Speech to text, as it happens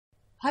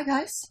Hi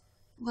guys,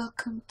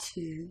 welcome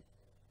to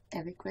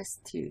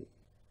EverQuest II,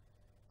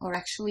 or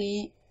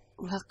actually,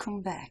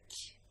 welcome back.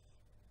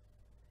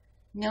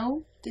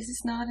 No, this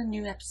is not a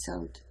new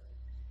episode.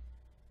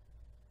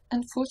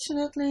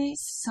 Unfortunately,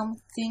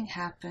 something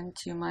happened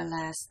to my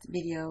last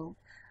video,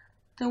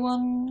 the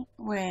one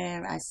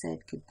where I said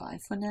goodbye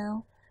for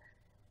now,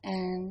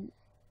 and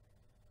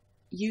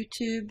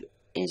YouTube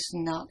is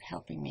not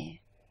helping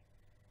me.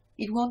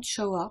 It won't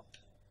show up.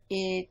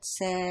 It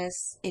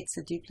says it's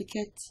a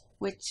duplicate,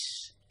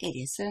 which it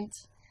isn't,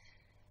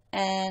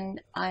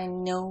 and I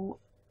know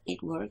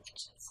it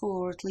worked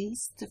for at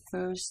least the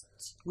first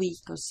week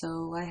or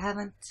so.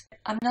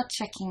 I'm not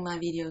checking my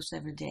videos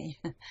every day,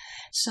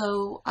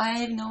 so I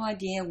have no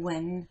idea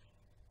when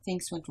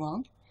things went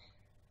wrong,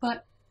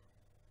 but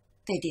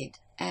they did,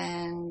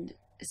 and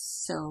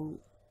so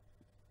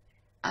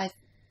I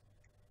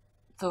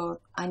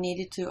thought I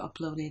needed to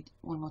upload it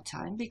one more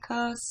time,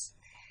 because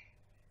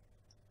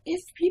if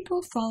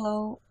people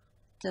follow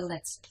the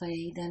Let's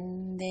Play,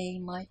 then they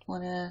might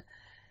want to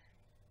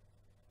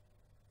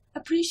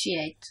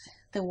appreciate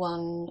the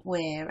one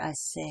where I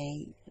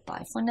say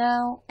bye for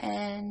now,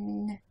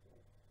 and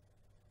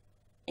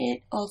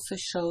it also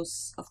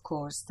shows, of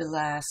course, the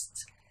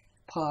last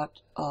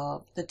part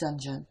of the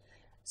dungeon.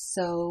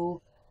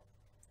 So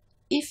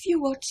if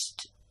you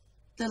watched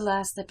the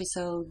last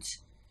episode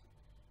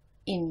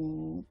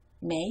in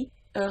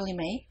early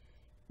May,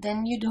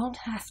 then you don't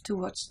have to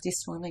watch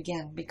this one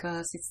again,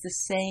 because it's the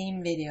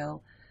same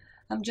video.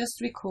 I'm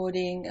just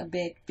recording a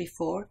bit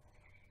before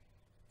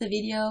the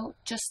video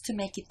just to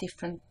make it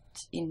different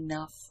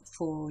enough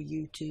for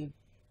YouTube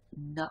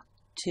not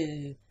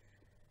to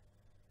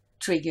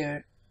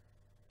trigger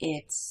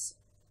it's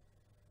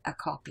a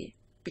copy,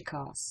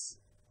 because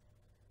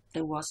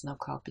there was no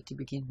copy to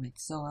begin with,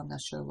 so I'm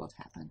not sure what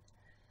happened.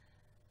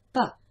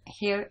 But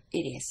here it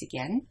is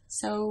again.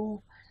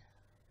 So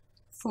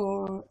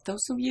for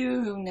those of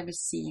you who've never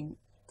seen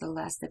the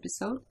last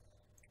episode,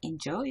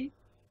 enjoy!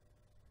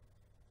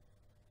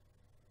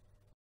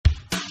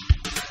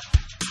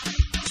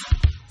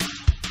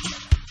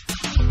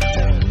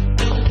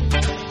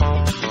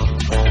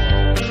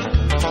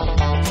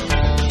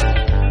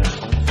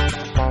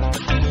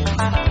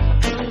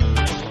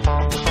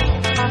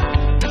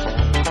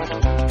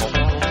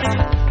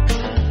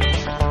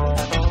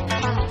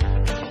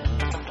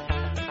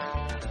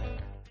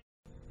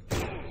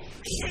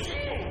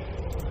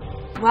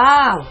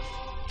 Wow!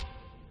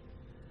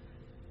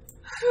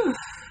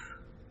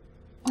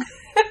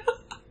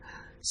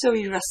 So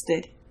he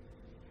rusted.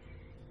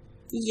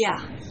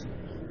 Yeah,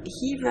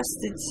 he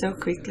rusted so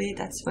quickly,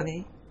 that's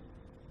funny.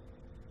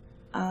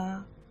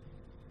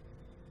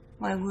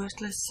 My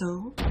worthless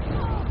soul.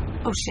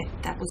 Oh shit,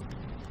 that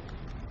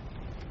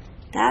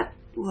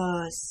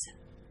was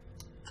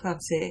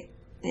clumsy,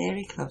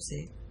 very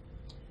clumsy.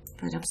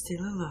 But I'm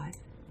still alive.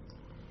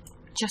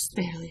 Just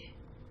barely.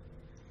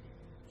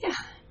 Yeah.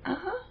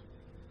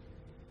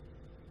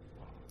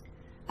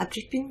 A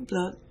dripping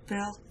blood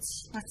belt.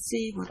 Let's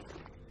see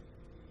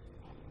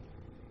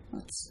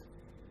what's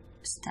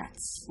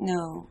stats.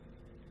 No,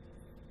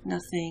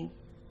 nothing.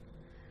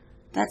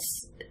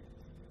 That's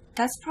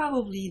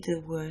probably the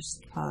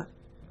worst part.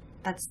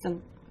 That's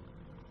the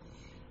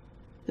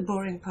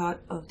boring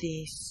part of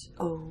these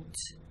old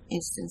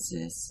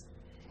instances.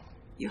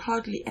 You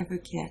hardly ever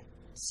get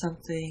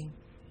something.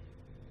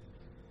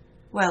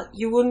 Well,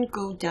 you wouldn't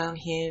go down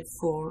here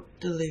for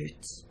the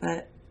loot,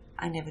 but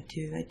I never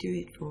do. I do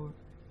it for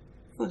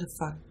the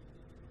fun.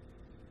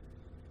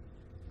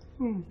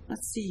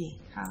 Let's see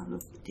how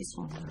this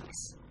one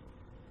looks.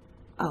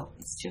 Oh,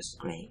 it's just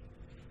grey.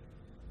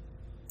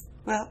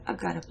 Well, I've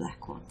got a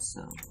black one,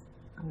 so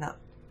I'm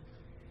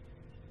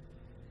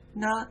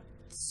not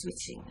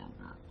switching them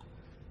up.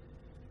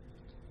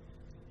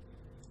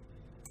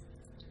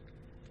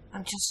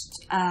 I'm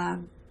just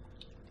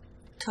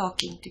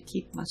talking to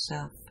keep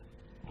myself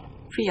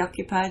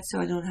preoccupied, so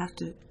I don't have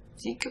to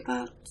think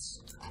about.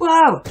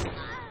 Whoa!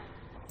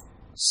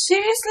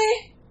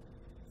 Seriously?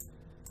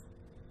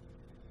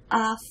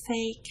 A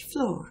fake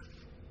floor.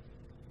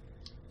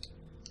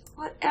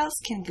 What else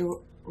can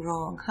go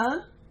wrong,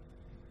 huh?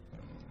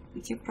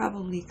 We can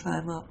probably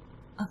climb up.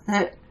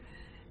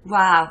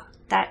 Wow,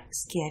 that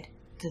scared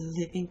the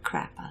living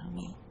crap out of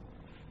me.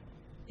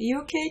 Are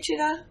you okay,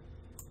 Chida?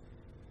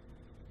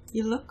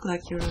 You look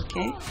like you're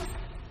okay.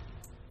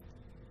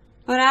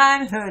 But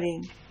I'm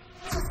hurting.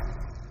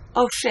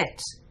 Oh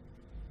shit.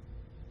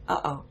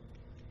 Uh-oh.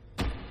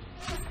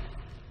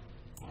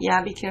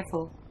 Yeah, be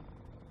careful.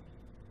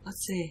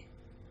 Let's see.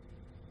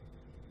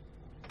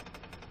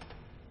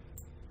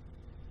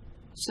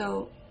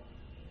 So,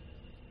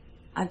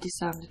 I've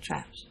disarmed the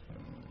traps.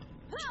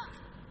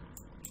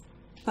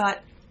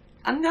 But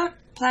I'm not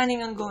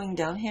planning on going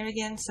down here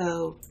again,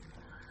 so...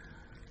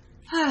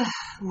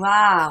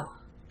 Wow.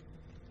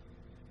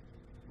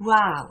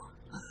 Wow.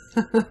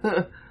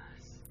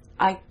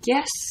 I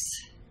guess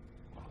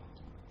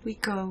we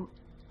go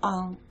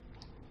on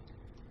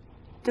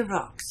the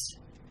rocks.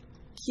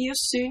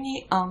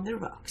 KiyoSuni on the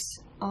rocks.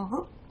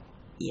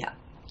 Yeah.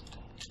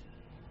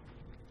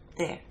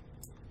 There.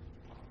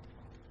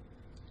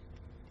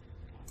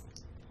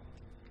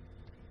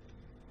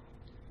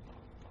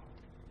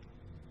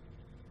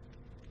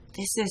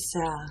 This is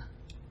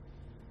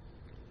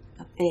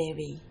a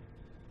very...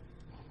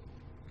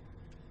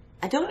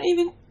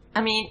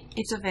 I mean,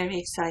 it's a very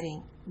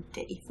exciting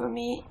day for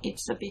me.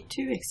 It's a bit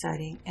too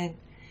exciting, and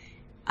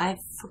I've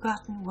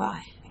forgotten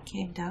why I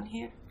came down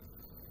here.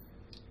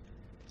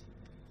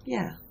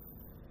 Yeah.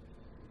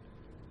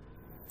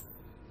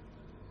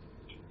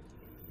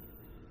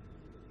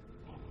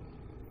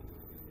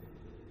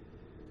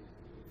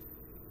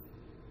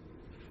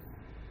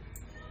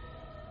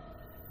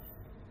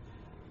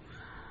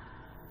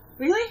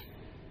 Really?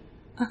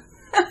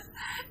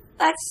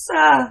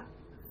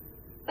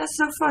 That's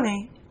so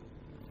funny.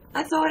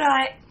 I thought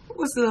I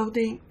was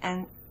loading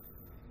and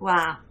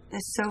wow,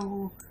 there's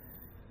so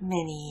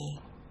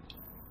many.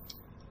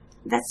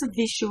 That's a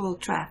visual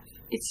trap.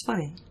 It's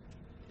funny.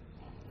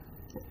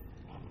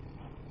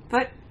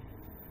 But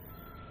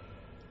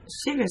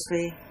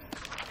seriously,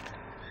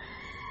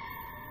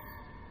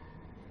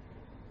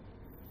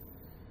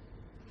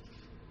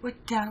 we're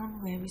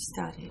down where we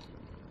started.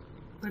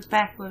 We're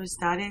back where we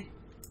started.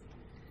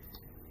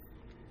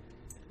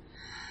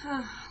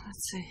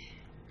 Let's see.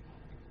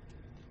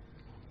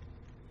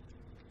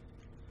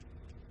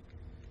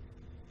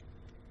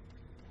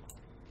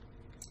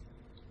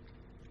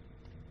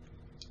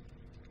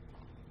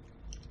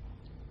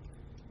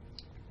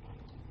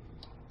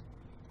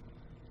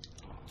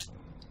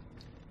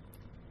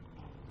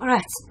 All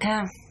right.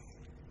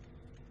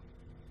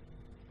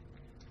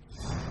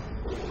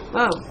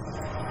 Whoa.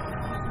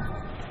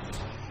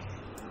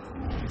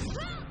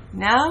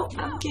 Now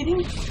I'm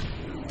getting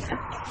a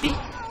bit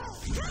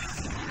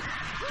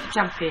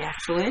jumpy,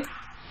 actually.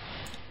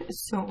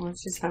 So much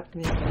is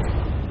happening.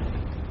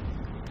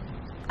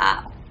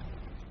 Ow.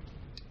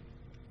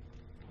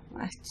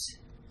 Right.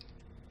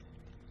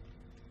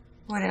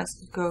 What else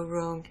could go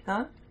wrong,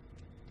 huh?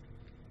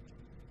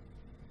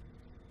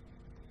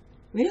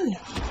 Really?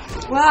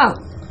 Wow.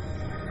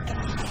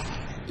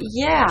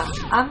 Yeah,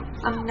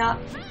 I'm not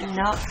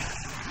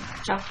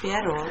jumpy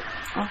at all.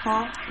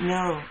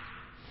 No.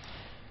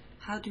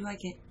 How do I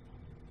get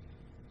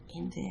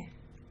in there?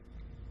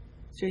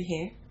 Through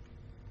here?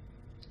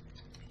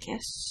 I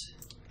guess.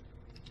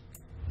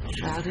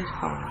 Shrouded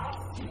horror.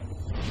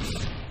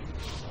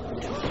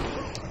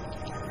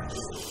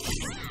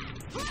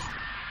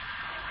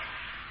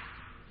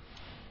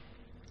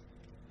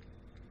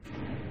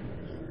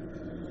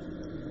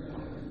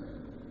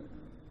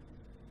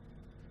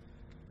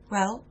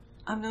 Well,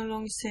 I'm no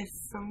longer safe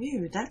from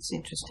you. That's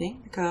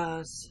interesting,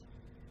 because...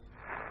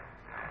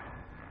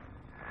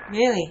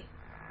 Really?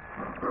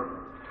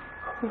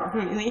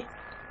 Really?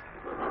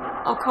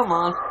 Oh, come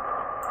on.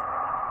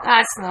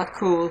 That's not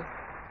cool.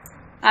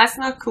 That's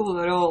not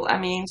cool at all. I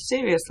mean,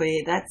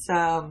 seriously, that's,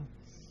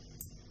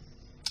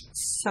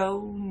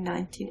 so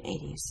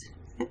 1980s.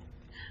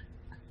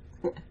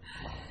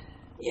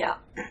 Yeah.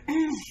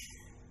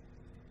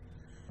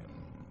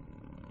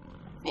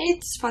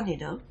 It's funny,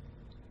 though.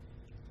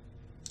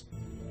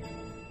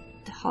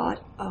 The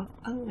heart of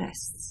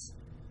unrests.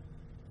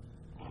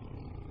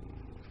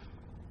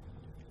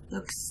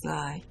 Looks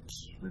like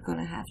we're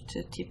gonna have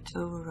to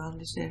tiptoe around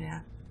this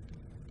area.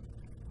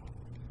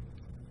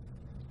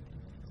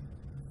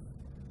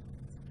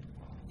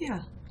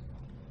 Yeah.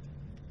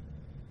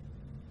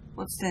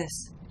 What's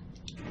this?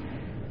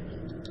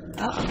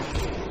 Uh-oh.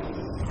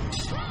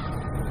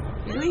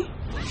 Really?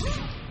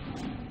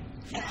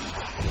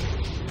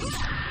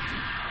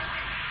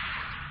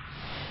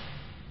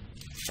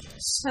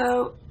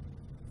 So,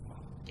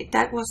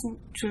 that wasn't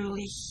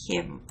truly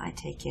him, I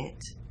take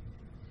it.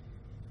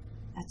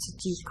 That's a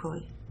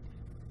decoy.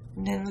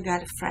 And then we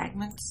got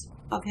fragments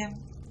of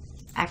him.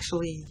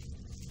 Actually,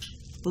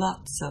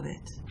 lots of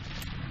it.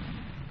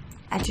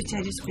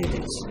 Agitated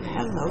spirits.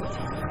 Hello.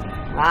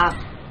 Wow.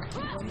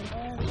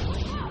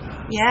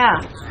 Yeah.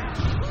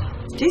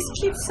 If this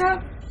keeps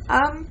up,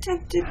 I'm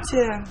tempted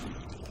to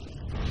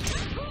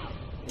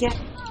get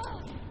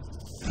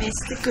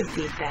the good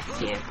beat back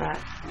here, but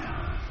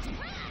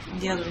on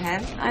the other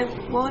hand, I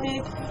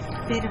wanted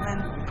a bit of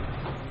an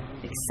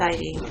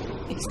exciting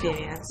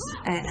experience,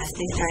 and I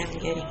think I am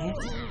getting it.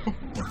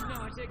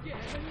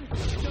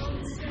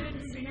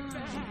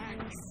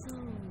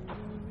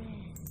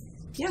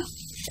 Yeah,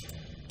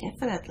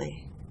 definitely.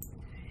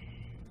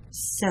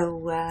 So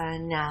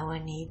now I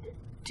need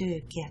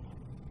to get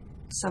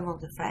some of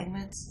the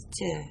fragments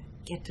to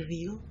get the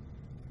real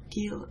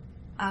deal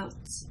out,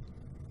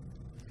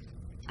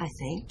 I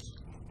think.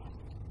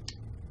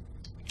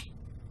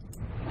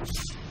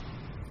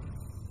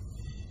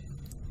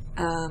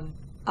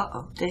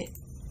 Uh-oh,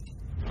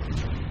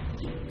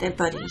 they're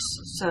buddies,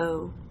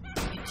 so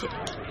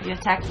you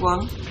attack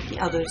one, the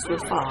others will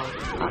follow.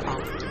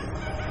 Uh-oh.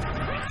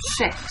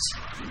 Shit.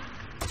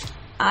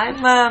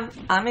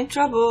 I'm in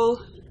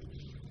trouble.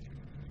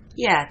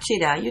 Yeah,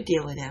 Cheetah, you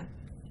deal with him.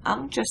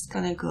 I'm just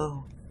gonna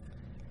go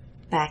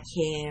back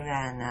here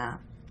and,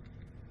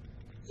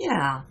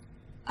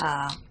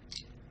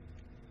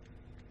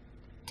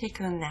 take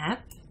a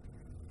nap?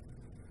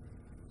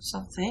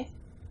 Something?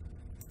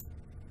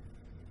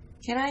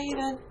 Can I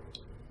even?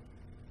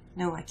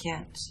 No, I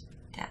can't.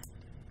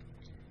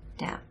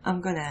 Damn.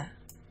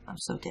 I'm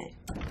so dead.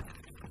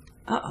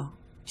 Uh-oh.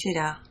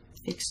 Cheetah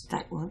fixed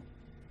that one.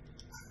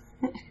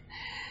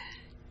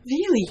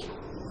 Really?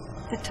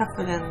 They're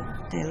tougher than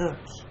they look.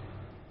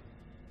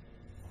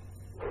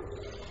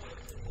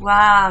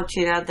 Wow,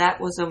 Cheetah,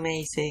 that was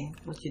amazing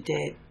what you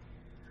did.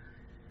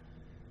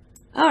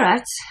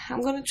 Alright,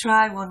 I'm gonna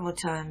try one more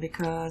time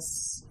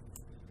because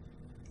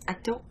I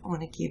don't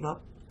want to give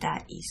up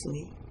that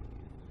easily.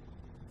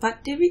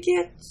 But did we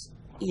get...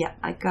 Yeah,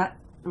 I got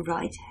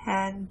right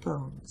hand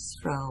bones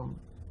from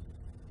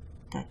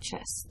that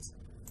chest.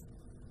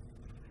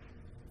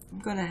 I'm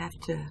gonna have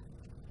to,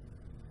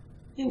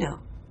 you know,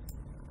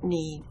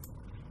 need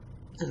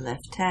the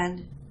left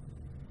hand,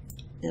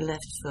 the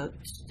left foot,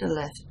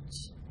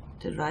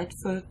 the right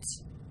foot,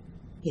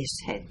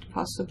 his head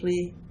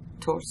possibly,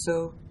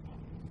 torso,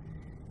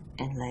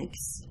 and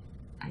legs,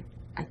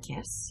 I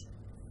guess.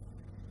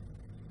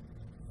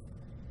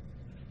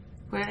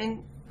 We're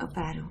in a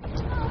battle.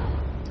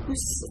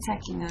 Who's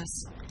attacking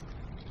us?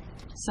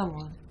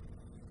 Someone.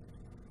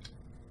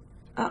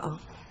 Uh-oh.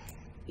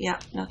 Yeah,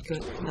 not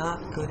good.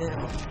 Not good at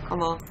all.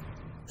 Come on.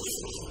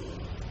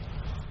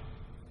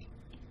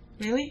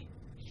 Really?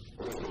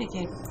 Take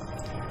it.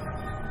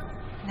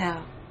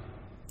 Now.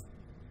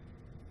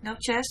 No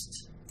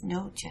chest?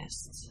 No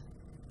chest.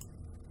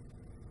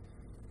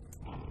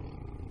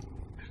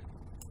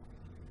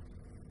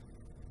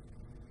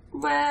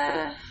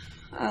 Well,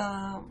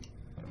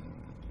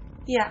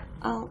 yeah,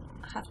 I'll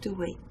have to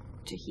wait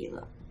to heal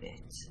up a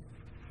bit.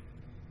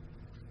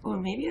 Or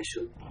maybe I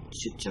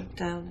should jump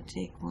down and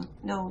take one.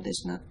 No,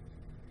 there's not.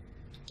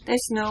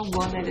 There's no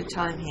one at a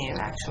time here,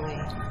 actually.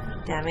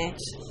 Damn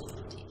it.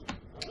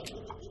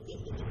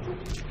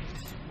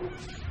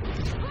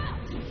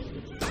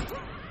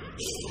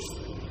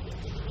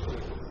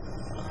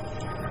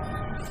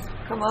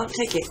 Come on,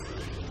 take it.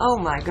 Oh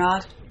my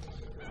god.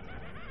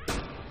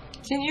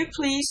 Can you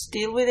please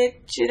deal with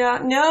it,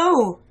 Cheetah?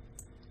 No!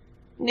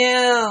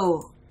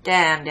 No!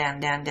 Damn.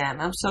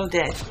 I'm so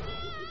dead.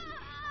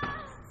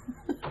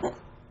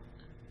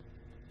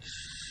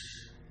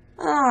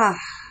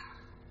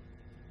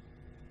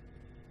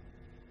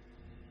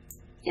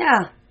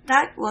 Yeah,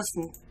 that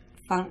wasn't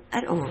fun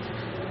at all.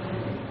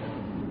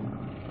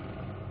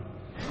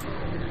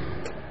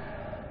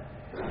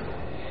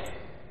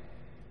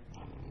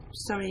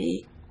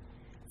 Sorry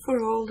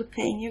for all the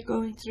pain you're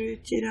going through,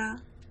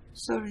 Cheetah.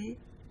 Sorry.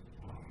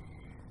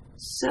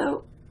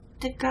 So,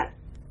 they've got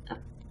a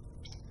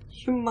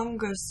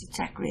humongous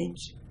attack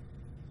range.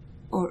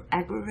 Or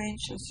aggro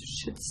range, I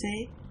should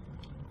say.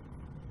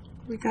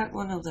 We got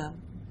one of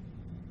them.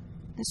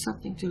 There's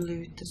something to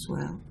loot as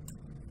well.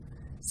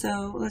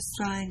 So, let's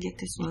try and get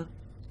this one.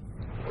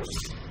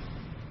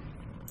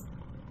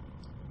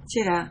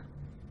 Cheetah.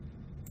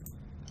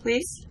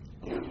 Please?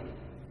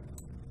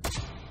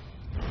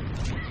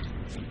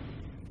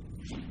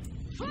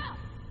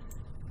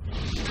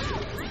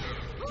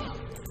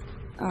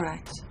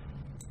 Alright.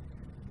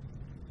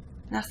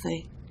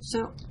 Nothing.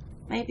 So,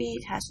 maybe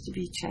it has to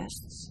be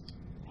chests.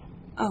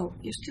 Oh,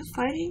 you're still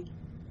fighting?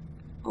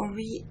 Or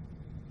we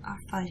are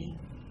fighting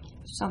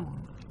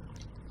someone.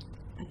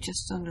 I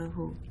just don't know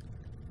who.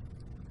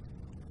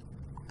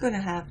 I'm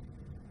gonna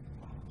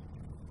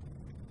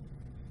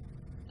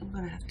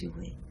have to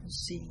wait and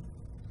see.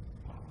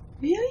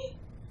 Really?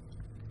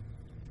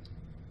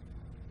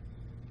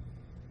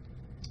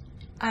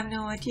 I have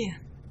no idea.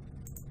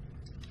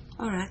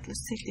 Alright,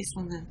 let's take this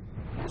one then.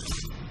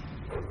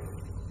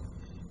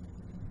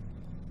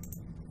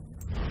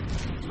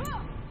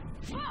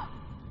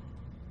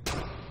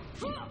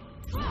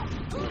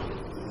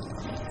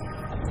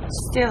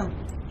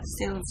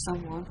 Still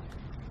someone.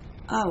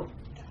 Oh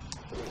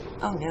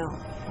no,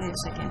 wait a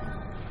second.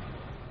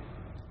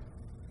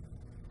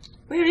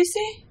 Where is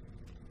he?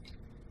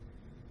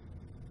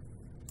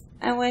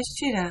 And where's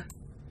Cheetah?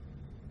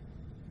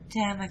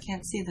 Damn, I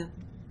can't see them.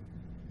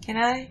 Can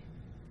I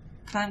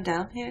climb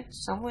down here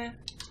somewhere?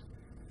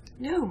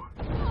 No.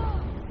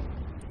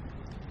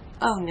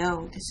 Oh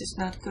no, this is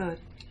not good.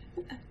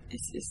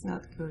 This is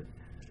not good.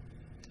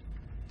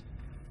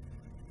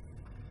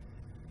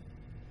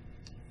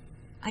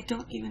 I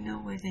don't even know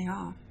where they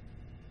are.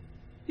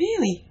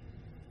 Really?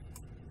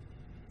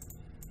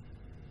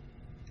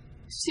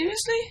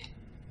 Seriously?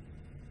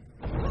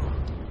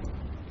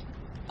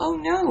 Oh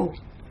no.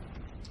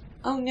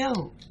 Oh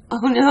no.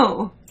 Oh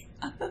no.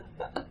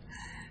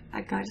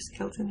 I got a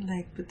skeleton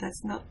leg, but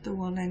that's not the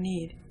one I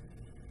need.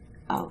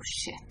 Oh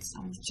shit.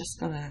 I'm just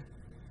gonna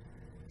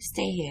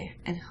stay here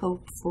and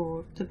hope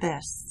for the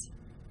best.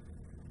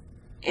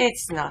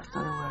 It's not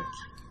gonna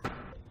work.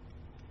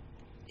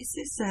 Is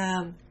this,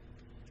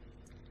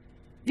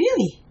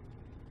 really?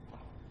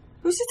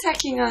 Who's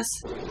attacking us?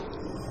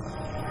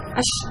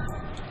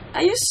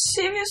 Are you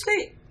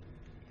seriously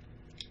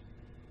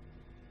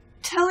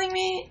telling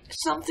me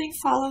something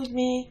followed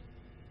me?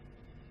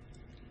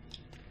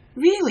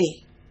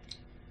 Really?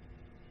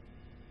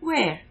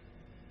 Where?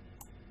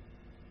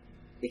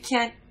 We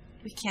can't.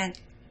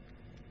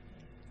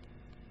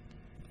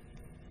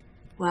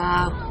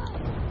 Wow.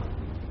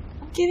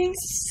 I'm getting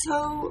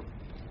so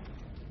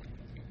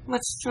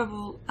much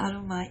trouble out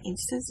of my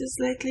instances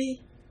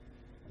lately.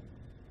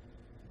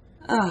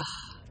 Ugh.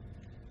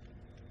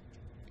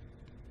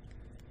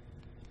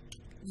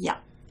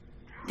 Yeah.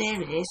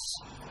 There it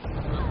is.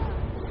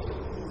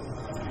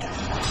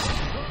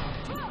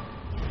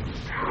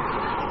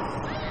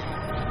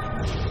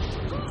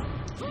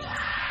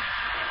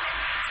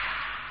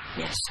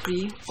 Yes,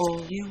 scream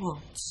all you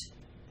want.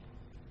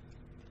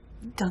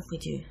 I'm done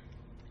with you.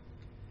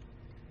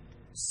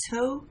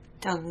 So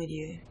done with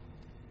you.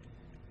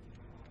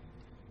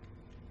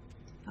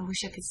 I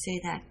wish I could say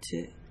that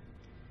to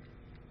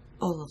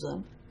all of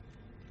them.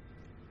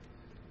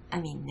 I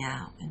mean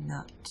now and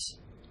not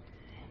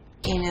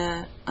in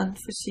an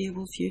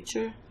unforeseeable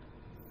future.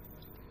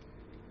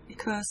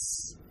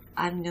 Because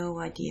I have no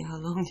idea how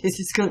long this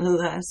is gonna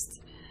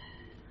last.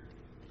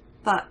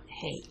 But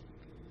hey,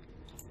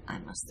 I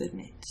must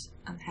admit,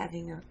 I'm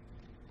having a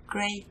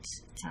great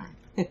time.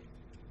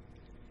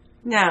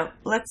 Now,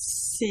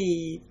 let's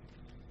see.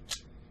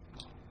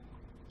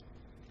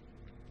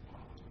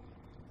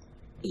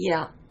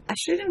 Yeah, I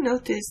should have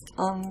noticed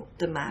on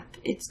the map,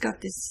 it's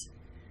got this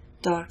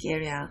dark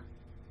areas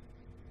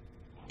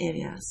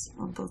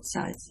on both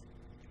sides.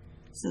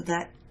 So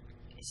that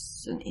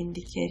is an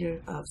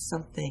indicator of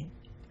something.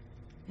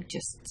 I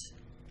just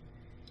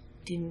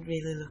didn't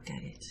really look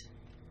at it.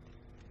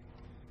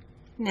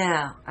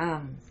 Now,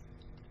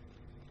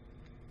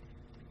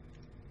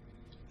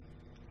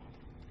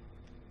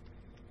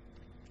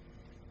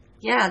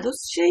 yeah,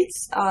 those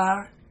shades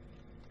are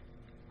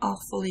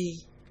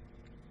awfully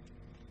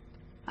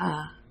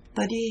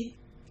buddy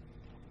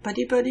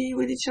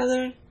with each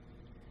other,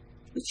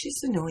 which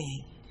is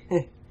annoying.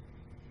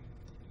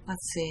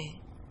 Let's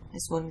see,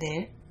 there's one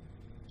there,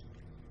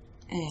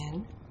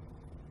 and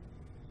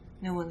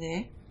no one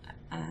there.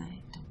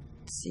 I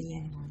don't see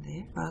anyone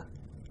there, but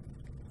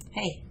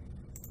hey,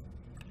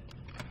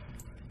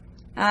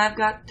 I've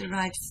got the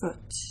right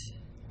foot.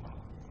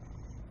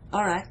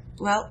 Alright,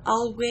 well,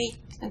 I'll wait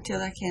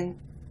until I can.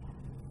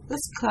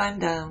 Let's climb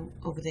down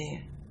over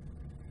there.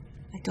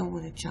 I don't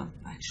want to jump,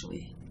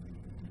 actually.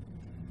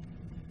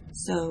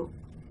 So,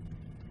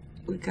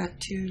 we got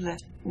 2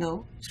 left.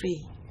 No,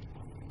 3.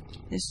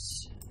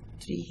 There's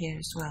 3 here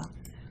as well.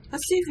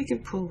 Let's see if we can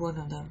pull one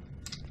of them.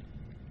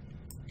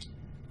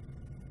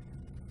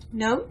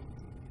 No?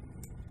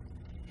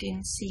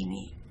 Didn't see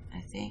me,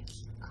 I think.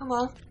 Come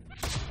on.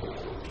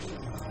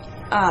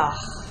 Ah,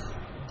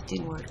 it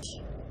didn't work.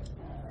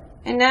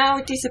 And now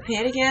it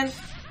disappeared again?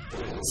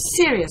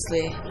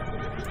 Seriously?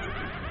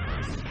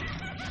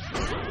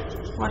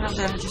 One of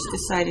them just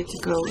decided to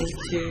go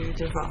into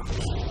the rock.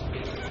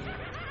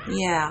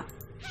 Yeah.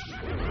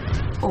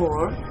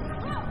 Or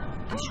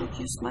I should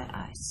use my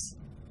eyes.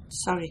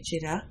 Sorry,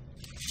 Jira.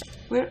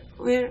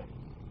 We're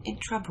in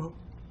trouble.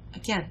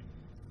 Again.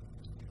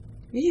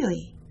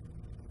 Really?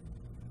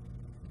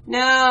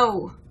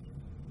 No!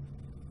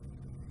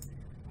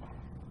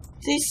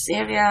 This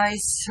area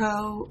is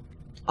so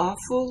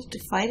awful to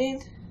fight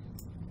in.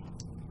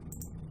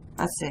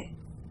 Let's say,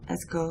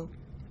 let's go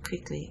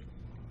quickly.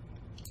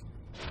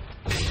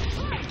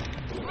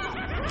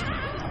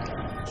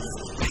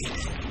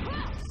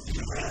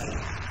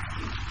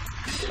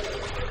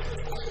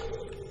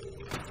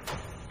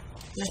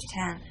 Left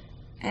hand,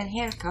 and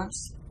here it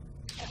comes.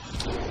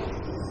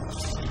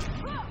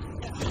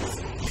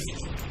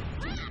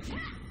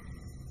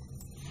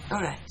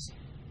 Alright.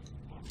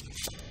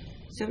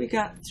 So we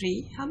got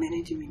 3. How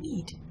many do we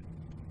need?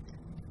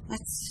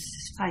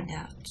 Let's find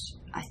out,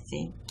 I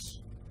think.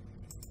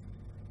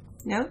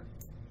 No?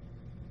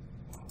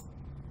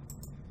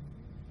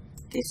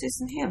 This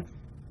isn't him.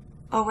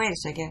 Oh, wait a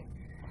second.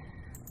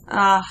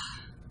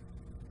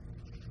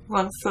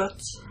 1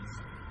 foot.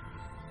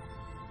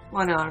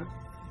 1 arm.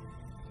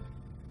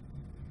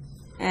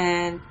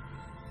 And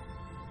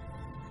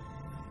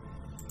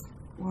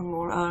 1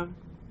 more arm.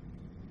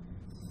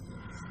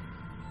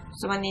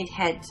 So I need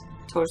head,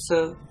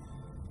 torso,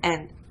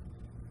 and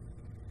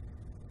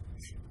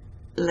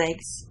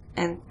legs,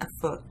 and a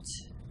foot.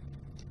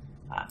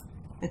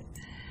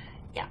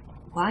 Yeah,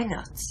 why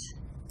not?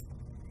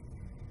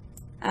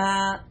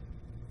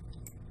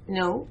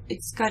 No,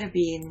 it's gotta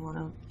be in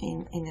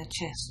in a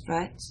chest,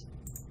 right?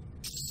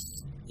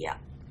 Yeah.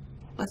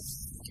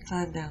 Let's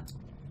climb down.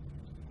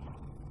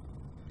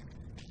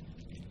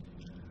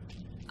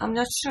 I'm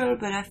not sure,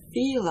 but I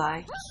feel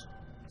like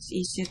it's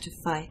easier to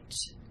fight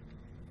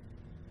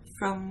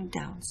from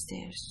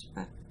downstairs,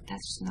 but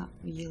that's not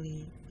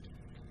really.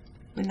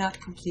 We're not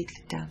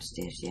completely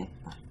downstairs yet,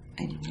 but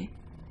anyway.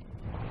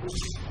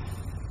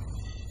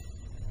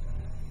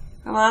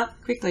 Come on,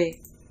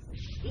 quickly.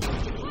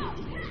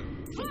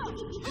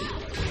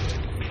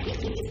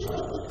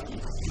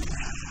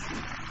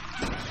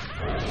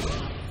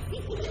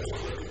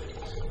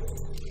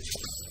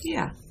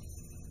 Yeah.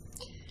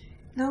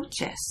 No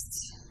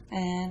chests.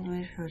 And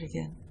we're hurt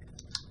again.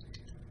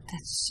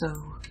 That's so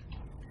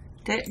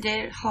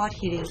They're hard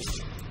hitting.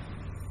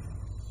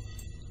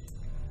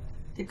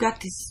 They've got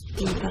this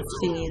debuff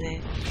thingy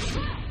they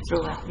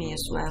throw at me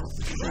as well.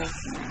 So.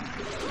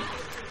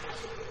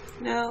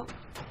 No.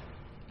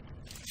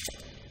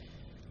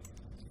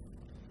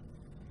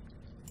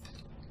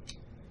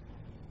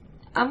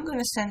 I'm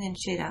gonna send in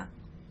Cheetah.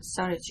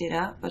 Sorry,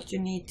 Cheetah, but you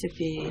need to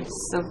be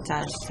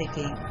sometimes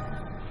taking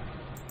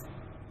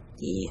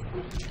the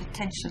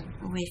attention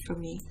away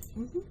from me.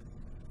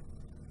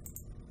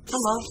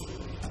 Hello.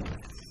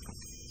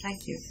 Thank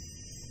you.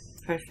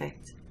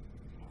 Perfect.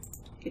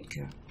 Good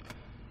girl.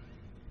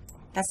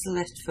 That's the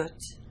left foot.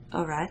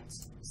 Alright.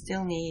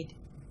 Still need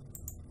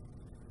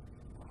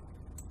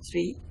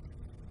 3.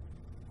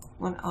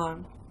 1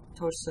 arm,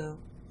 torso,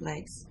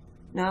 legs.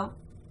 No.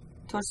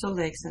 Torso,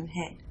 legs, and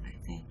head, I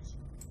think.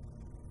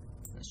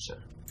 Not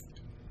sure.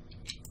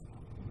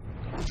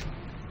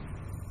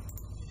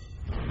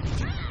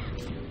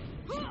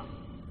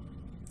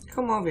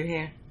 Come over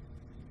here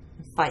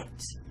and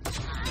fight.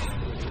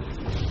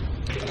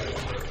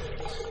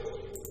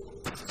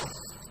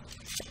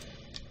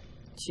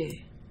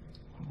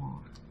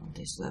 More on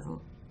this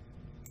level.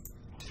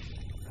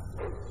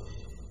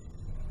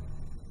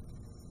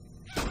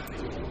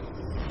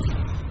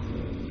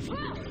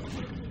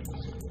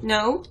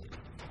 No,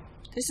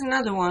 there's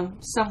another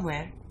one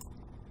somewhere.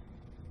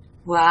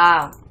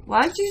 Wow,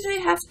 why do they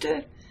have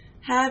to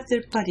have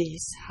their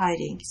buddies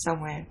hiding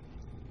somewhere?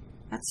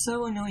 That's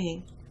so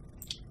annoying.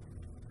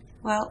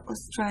 Well,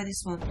 let's try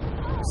this one.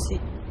 Let's see.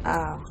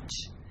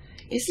 Ouch.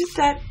 Is it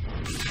that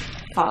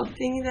fog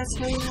thing that's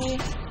hurting me?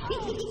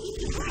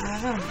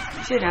 I don't know.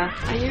 Cheetah,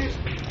 are you...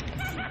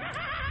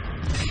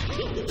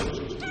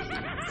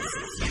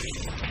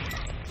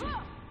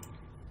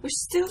 We're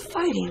still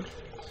fighting.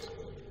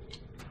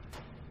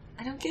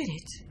 I don't get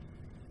it.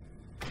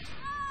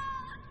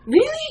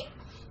 Really?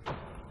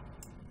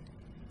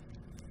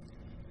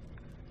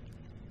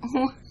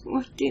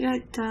 What did I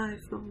die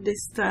from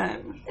this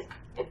time?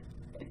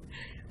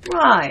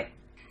 Right.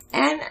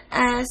 And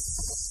as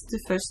the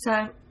first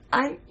time,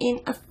 I'm in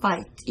a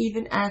fight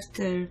even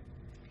after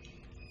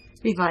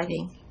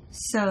reviving.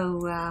 So,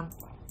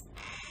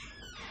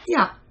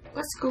 yeah,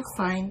 let's go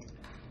find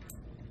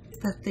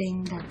the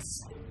thing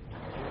that's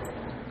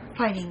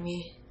fighting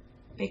me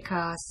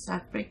because I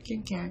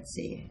freaking can't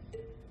see it.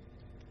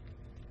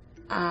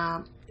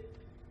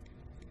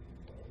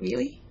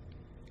 Really?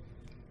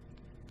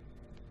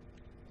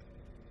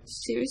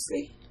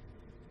 Seriously?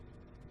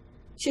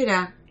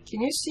 Cheetah,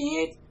 can you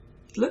see it?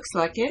 It looks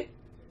like it.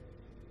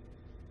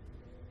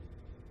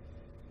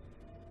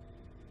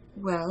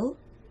 Well,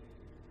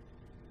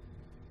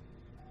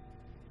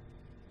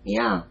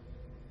 yeah.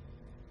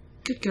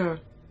 Good girl.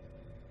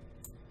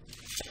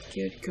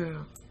 Good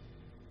girl.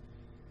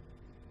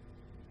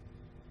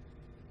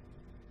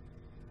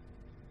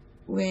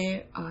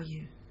 Where are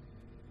you?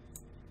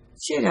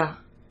 Cheetah,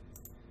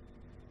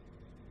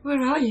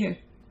 where are you?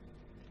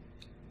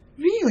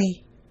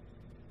 Really?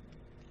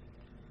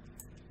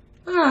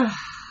 Ah,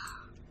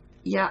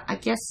 yeah, I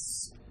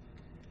guess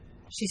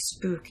she's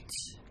spooked.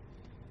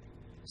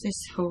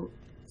 This whole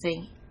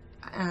thing.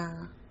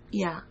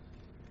 Yeah,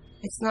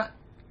 it's not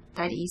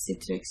that easy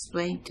to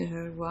explain to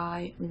her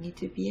why we need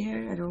to be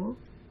here at all.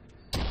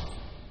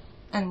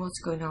 And what's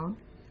going on.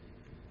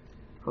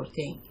 Poor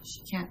thing,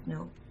 she can't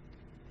know.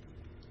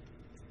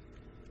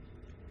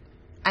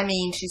 I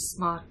mean, she's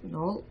smart and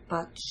all,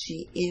 but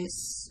she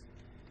is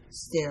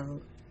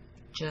still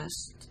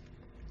just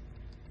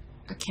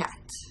a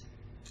cat.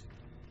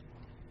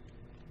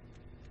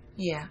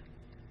 Yeah.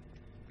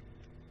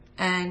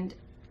 And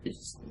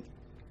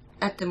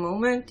at the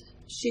moment,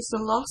 she's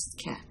a lost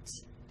cat.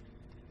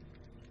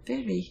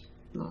 Very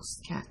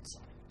lost cat.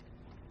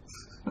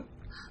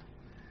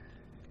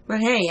 But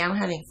hey, I'm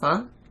having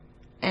fun.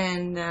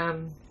 And,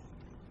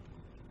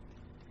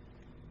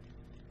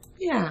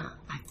 yeah,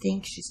 I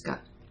think she's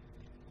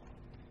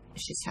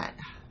had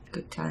a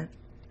good time.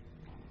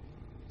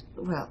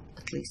 Well,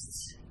 at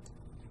least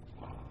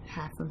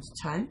half of the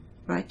time.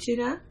 Right,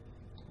 Cheetah?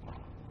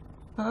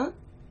 Huh?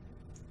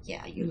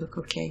 Yeah, you look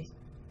okay.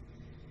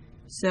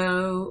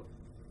 So,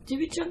 do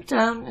we jump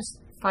down and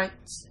fight?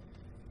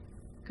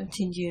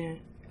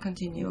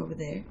 Continue over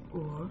there,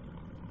 or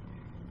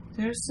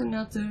there's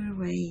another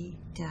way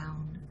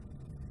down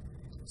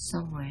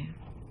somewhere.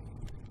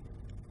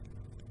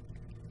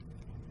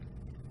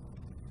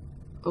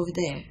 Over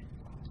there.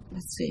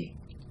 Let's see.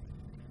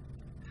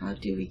 How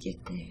do we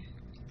get there?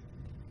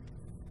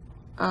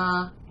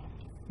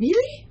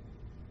 Really?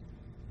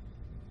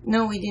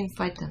 No, we didn't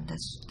fight them.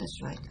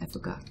 That's right. I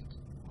forgot.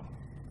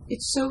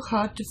 It's so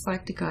hard to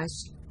fight the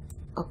guys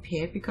up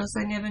here because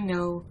I never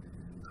know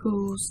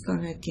who's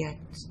gonna get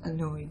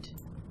annoyed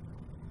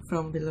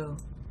from below.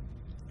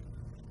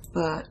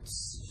 But,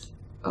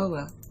 oh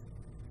well.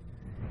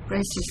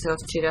 Brace yourself,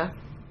 Cheetah.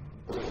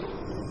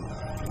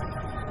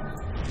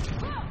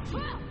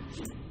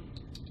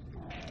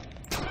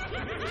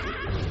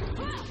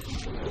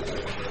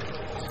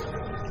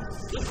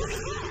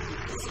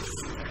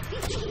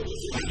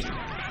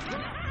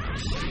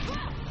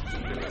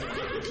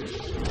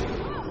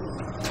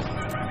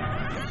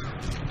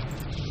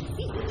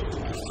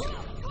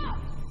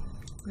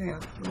 Yeah,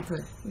 we're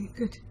good. We're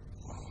good.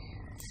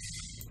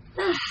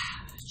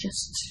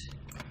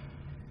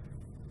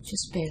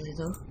 Just barely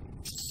though.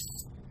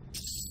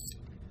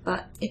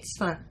 But it's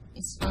fun.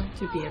 It's fun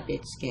to be a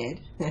bit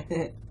scared.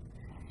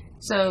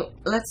 So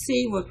let's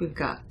see what we've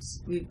got.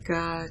 We've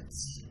got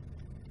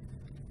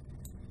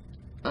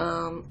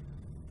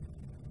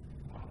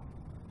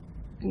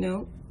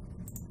no,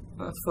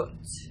 a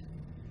foot.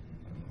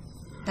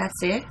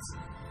 That's it.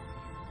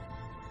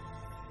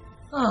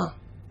 Oh,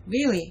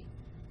 really?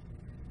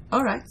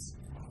 Alright,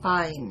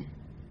 fine.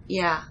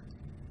 Yeah.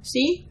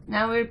 See?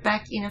 Now we're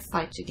back in a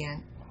fight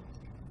again.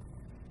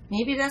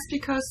 Maybe that's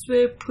because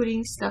we're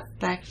putting stuff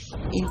back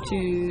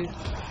into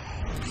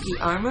the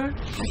armor?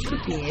 That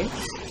could be it.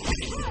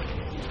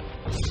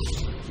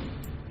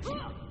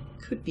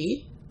 Could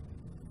be.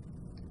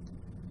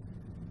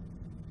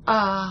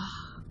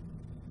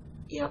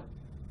 Yep.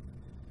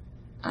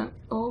 I'm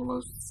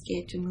almost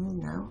scared to move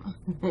now.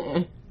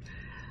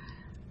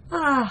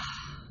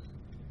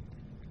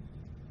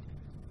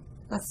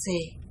 Let's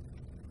see.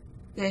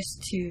 There's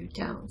 2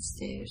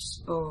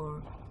 downstairs,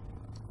 or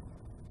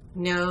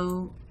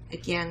no,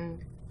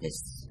 again,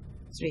 there's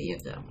 3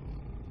 of them.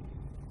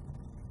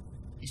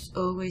 It's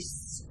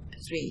always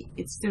 3.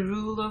 It's the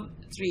rule of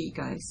 3,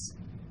 guys.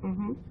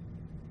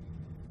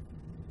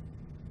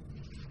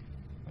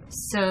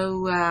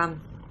 So,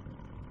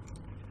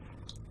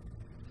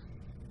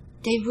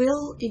 they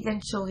will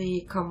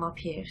eventually come up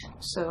here,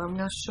 so I'm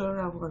not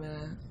sure I'm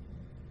gonna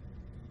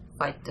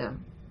fight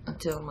them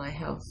until my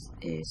health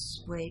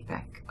is way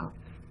back up.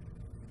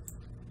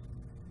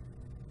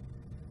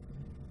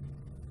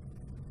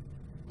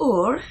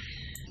 Or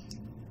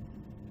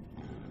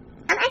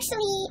I'm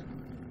actually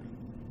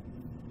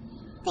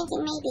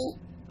thinking maybe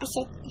I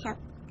should help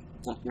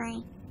get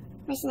my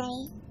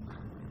mercenary,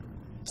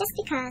 just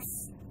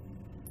because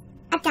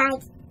I've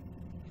died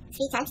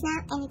 3 times now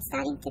and it's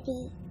starting to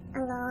be a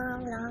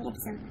long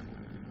episode.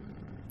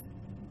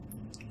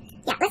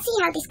 Yeah, let's see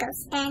how this goes,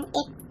 and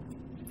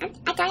if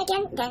I die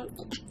again, then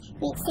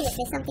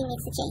seriously, something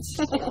needs to change.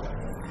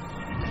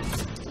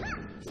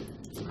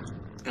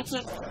 I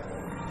can't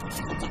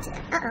get to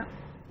that. Uh-oh.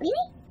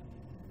 Really?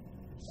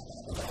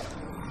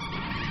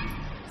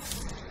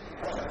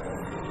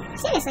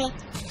 Seriously?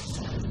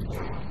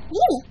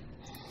 Really?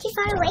 Too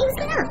far away? What's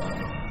going on?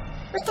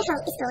 What the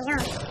hell is going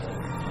on?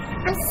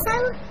 I'm so...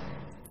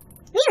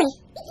 Really?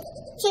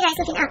 Cheetah's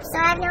looking up, so I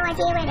have no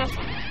idea where that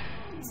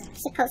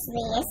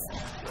supposedly is.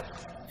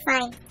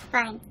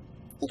 Fine.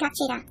 You got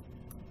Cheetah.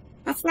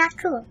 That's not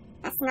cool.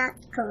 That's not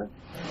cool.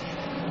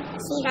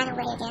 She ran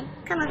away again.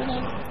 Come over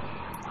here.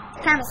 I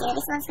promise you,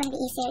 this one's gonna be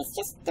easier. It's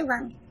just the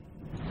one.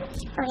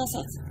 Or is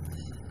it?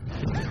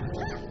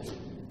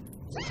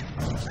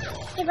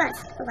 It was,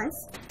 for once.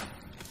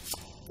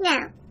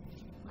 Now,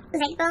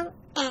 leg bone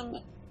and...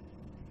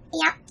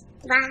 Yup.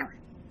 Wow.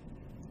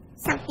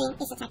 Something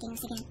is attacking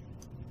us again.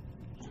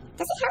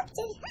 Does it help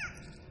to...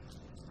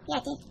 Yeah,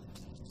 it did.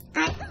 I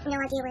have no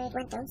idea where it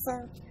went though, so...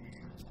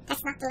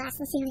 That's not the last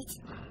we'll see of it.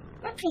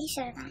 I'm pretty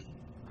sure of that.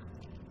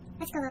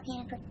 Let's go up here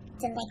and put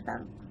the leg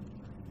bone.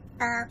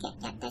 Okay,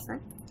 yeah, there's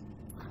one.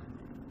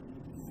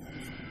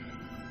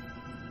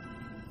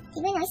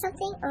 Did we know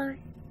something, or...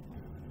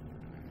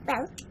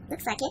 Well,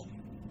 looks like it.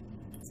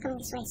 It's coming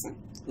this way, so...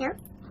 No?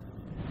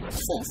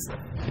 Cheers.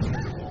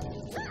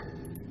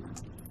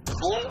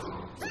 Are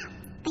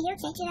you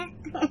okay, Cheetah?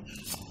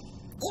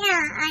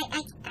 Yeah,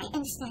 I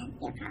understand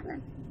your problem.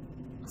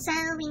 So,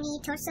 we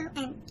need torso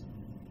and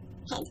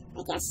head,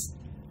 I guess.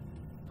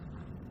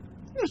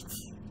 Right,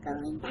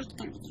 going back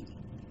down again.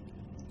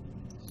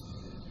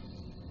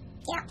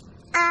 Yeah,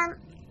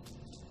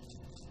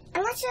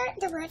 I'm not sure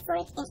the word for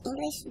it in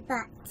English,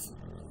 but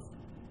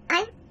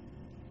I'm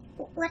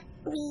what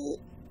we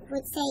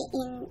would say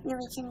in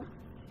Norwegian,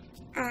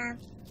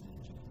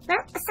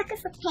 well, a sucker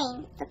for pain.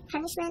 For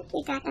punishment,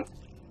 we got a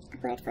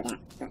word for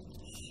that, but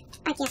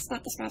I guess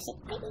that describes it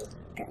pretty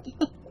good.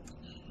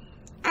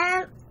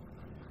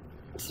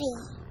 3.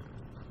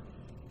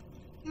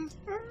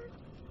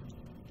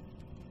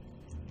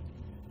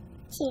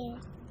 2.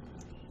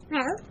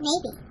 Well,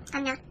 maybe.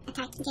 I'm not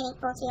getting all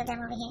 3 of them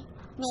over here.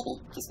 Maybe,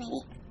 just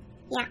maybe.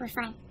 Yeah, we're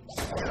fine.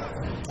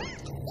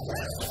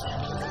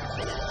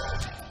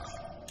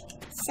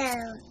 So,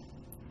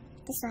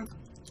 this one.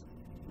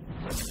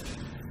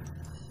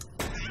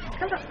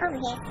 Over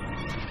here.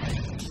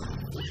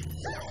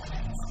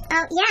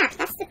 Oh, yeah,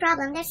 that's the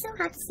problem. They're so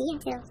hard to see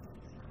until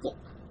you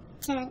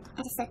turn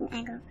at a certain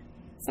angle.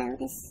 So,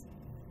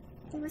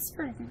 there was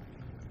 4 of them.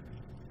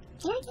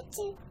 Can I get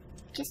to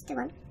just the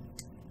one?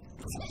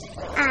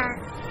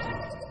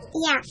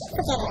 Yeah,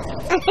 forget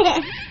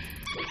it.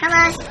 Come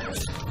on.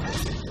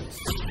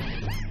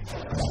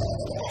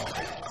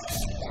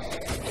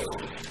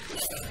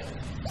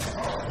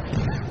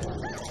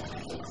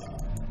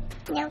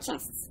 No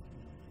chests.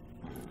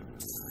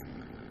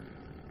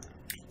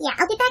 Yeah,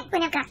 I'll be back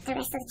when I've got the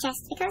rest of the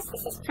chests, because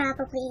this is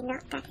probably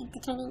not that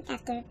entertaining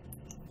after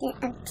the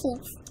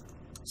umpteenth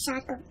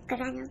shot of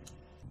Garano.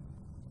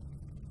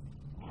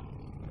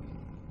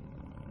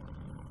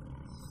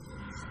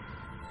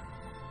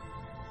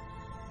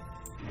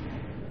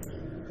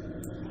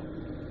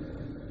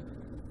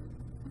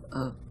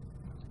 Oh.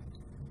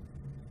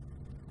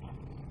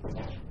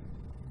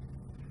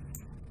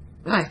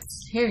 Right,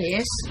 here he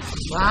is.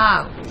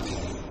 Wow.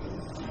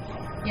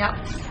 Yep.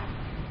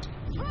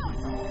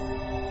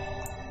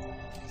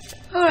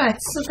 Alright,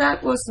 so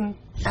that wasn't,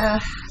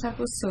 that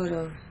was sort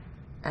of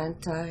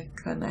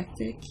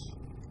anticlimactic.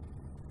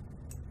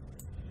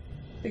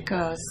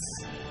 Because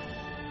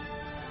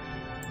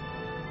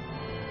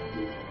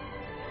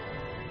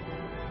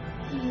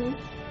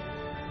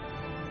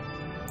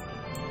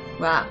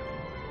wow.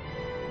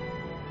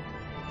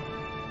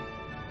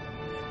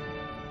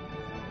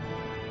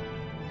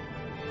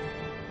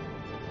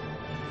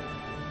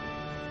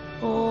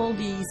 All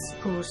these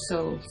poor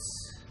souls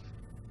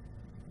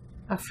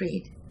are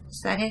freed.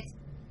 Is that it?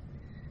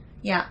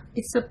 Yeah,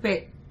 it's a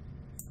bit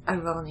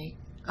ironic.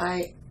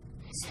 I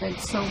spent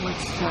so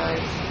much time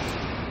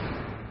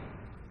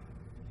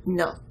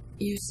not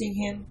using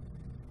him,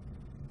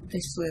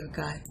 this little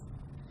guy.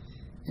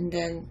 And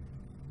then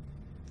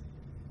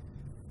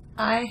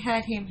I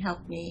had him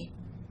help me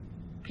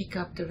pick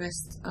up the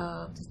rest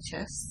of the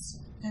chests.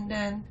 And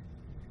then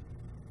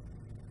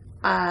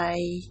I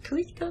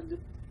clicked on the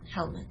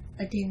helmet.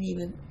 I didn't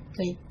even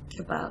think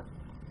about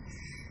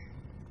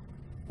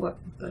what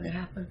was going to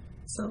happen.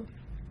 So,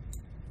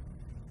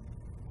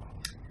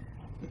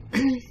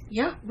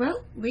 yeah,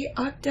 well, we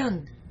are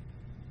done.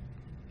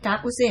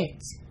 That was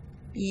it.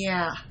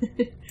 Yeah.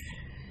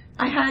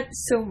 I had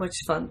so much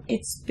fun.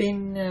 It's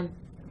been,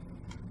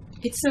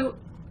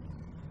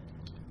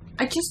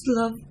 I just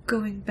love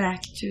going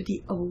back to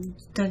the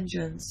old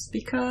dungeons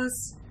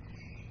because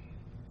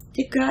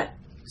they've got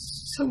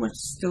so much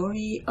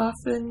story,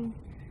 often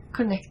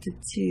connected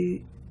to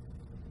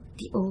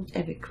the old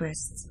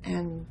EverQuest,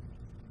 and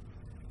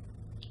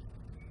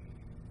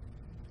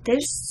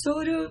there's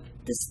sort of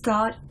the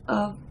start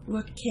of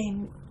what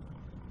came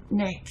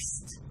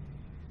next.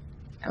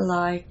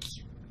 Like,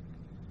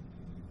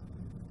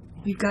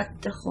 we've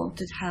got the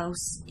haunted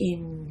house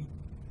in,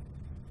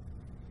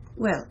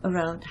 well,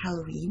 around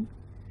Halloween,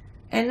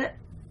 and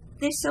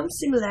there's some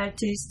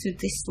similarities to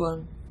this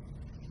one.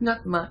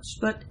 Not much,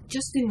 but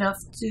just enough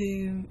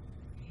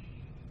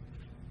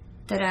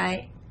that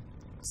I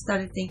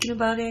started thinking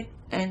about it,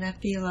 and I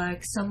feel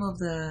like some of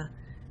the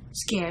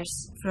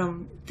scares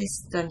from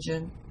this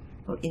dungeon,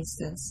 for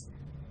instance,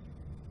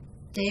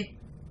 they've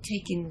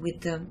taken with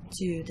them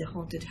to the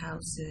haunted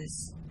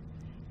houses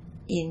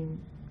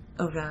in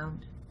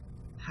around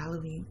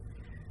Halloween.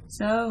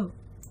 So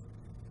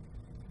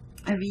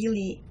I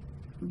really,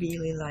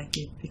 really like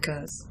it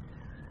because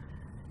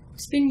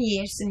it's been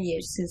years and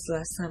years since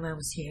last time I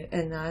was here,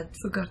 and I'd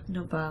forgotten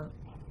about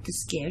the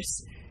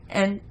scares,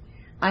 and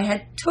I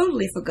had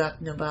totally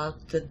forgotten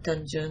about the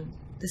dungeon,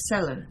 the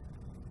cellar,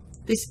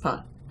 this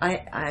part.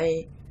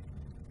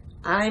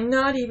 I'm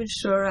not even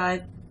sure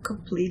I've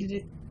completed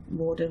it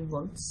more than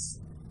once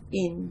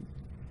in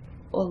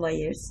all my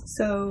years,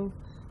 so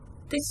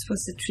this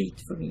was a treat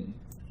for me.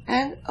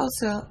 And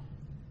also,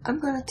 I'm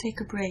gonna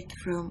take a break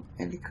from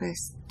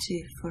EverQuest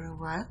II for a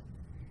while,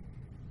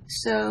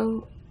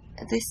 so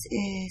this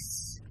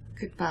is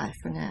goodbye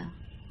for now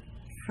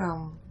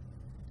from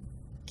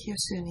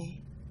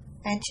KiyoSuni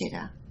and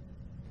Chida.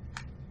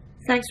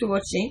 Thanks for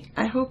watching.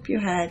 I hope you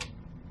had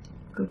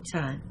a good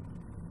time.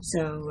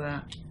 So,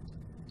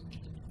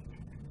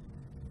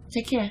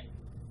 take care.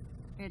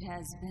 It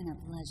has been a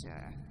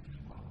pleasure.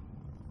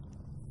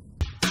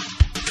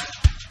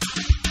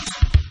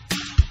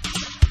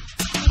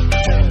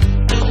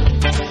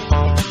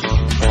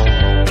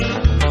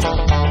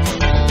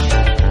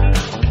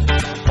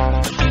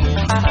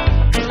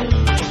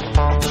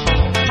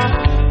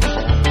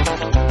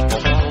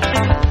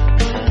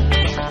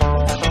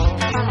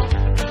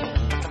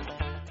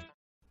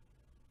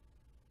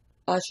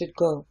 I should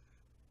go.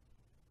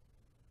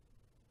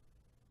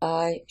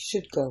 I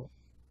should go.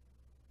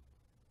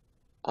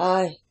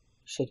 I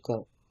should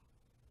go.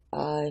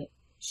 I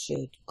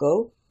should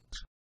go.